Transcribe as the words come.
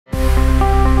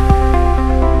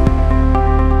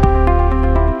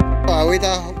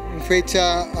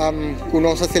fecha que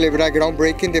vamos a celebrar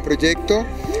groundbreaking de proyecto.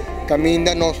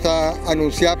 Caminda nos está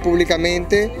anunciar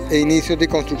publicamente el inicio de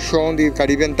construcción de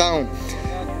Caribbean Town.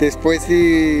 Después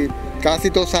de casi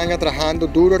 2 años trabajando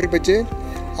duro, riba,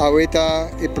 ahorita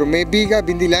el prome biga,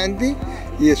 dilanti,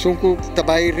 y esun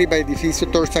que riba edificio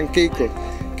Keiko.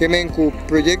 Que el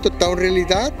proyecto está en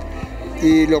realidad,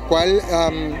 y lo cual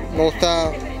nos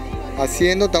está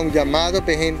haciendo un llamado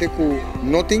para gente que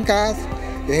no tiene casa,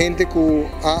 gente que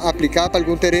ha aplicado para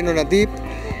algún terreno nativo,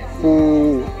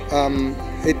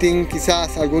 que tiene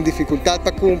quizás alguna dificultad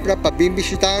para comprar, para bien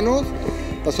visitarnos,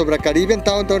 para sobre Caribbean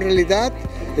Town en realidad.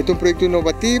 Es un proyecto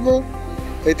innovativo,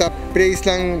 está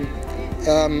precio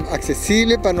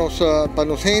accesible para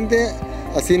nos gente,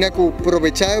 así que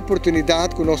aprovechar la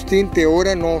oportunidad que nos tiene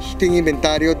ahora, nos tiene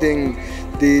inventario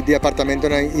de apartamentos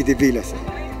y de vilas.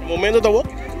 ¿El momento está bueno?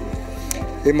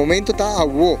 El momento está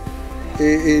bueno.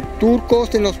 Todo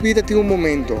costo en los vidas tiene un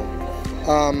momento.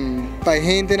 Para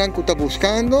gente que está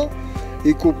buscando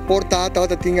y que por tanto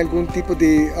tiene algún tipo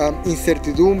de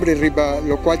incertidumbre,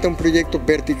 lo cual es un proyecto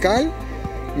vertical.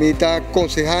 Me está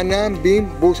aconsejando, bien,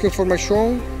 busca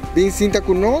información, bien, sienta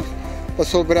con nosotros,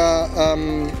 sobre,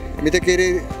 me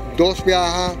quiere 2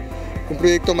 viajes, un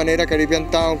proyecto de manera Caribbean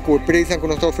Town, con el precio que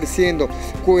nos está ofreciendo,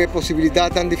 con la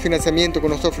posibilidad de financiamiento que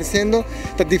nos está ofreciendo,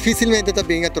 difícilmente está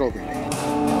bien a trope.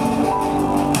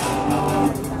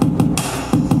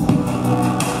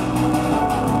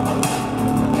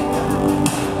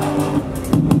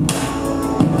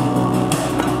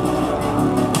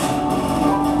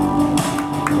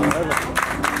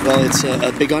 Well, it's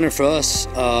a big honor for us.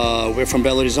 We're from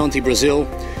Belo Horizonte, Brazil,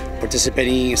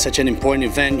 participating in such an important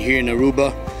event here in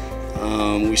Aruba.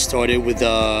 We started with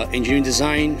the engineering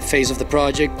design phase of the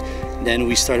project, then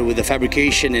we started with the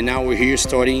fabrication, and now we're here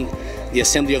starting the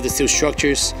assembly of the steel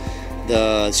structures.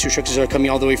 The steel structures are coming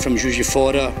all the way from Juiz de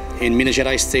Fora in Minas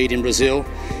Gerais state in Brazil,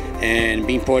 and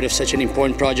being part of such an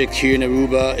important project here in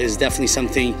Aruba is definitely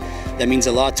something that means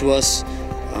a lot to us.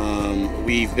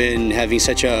 We've been having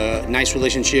such a nice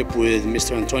relationship with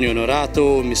Mr. Antonio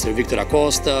Norato, Mr. Victor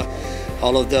Acosta,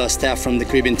 all of the staff from the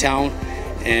Caribbean Town,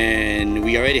 and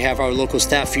we already have our local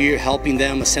staff here helping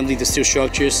them assembling the steel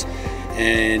structures,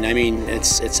 and I mean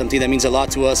it's something that means a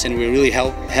lot to us, and we're really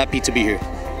happy to be here.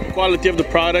 The quality of the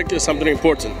product is something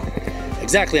important.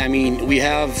 Exactly. I mean, we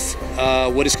have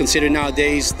what is considered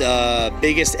nowadays the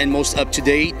biggest and most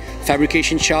up-to-date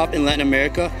fabrication shop in Latin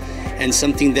America. And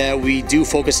something that we do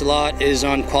focus a lot is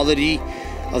on quality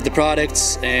of the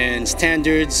products and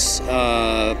standards,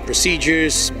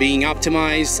 procedures being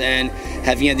optimized, and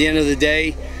having at the end of the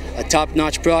day a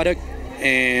top-notch product.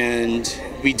 And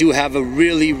we do have a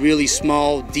really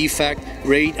small defect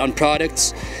rate on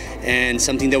products, and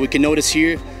something that we can notice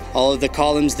here, all of the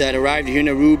columns that arrived here in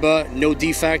Aruba, no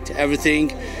defect,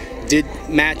 everything did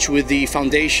match with the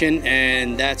foundation,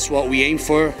 and that's what we aim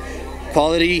for,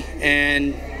 quality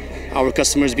and our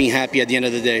customers being happy at the end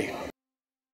of the day.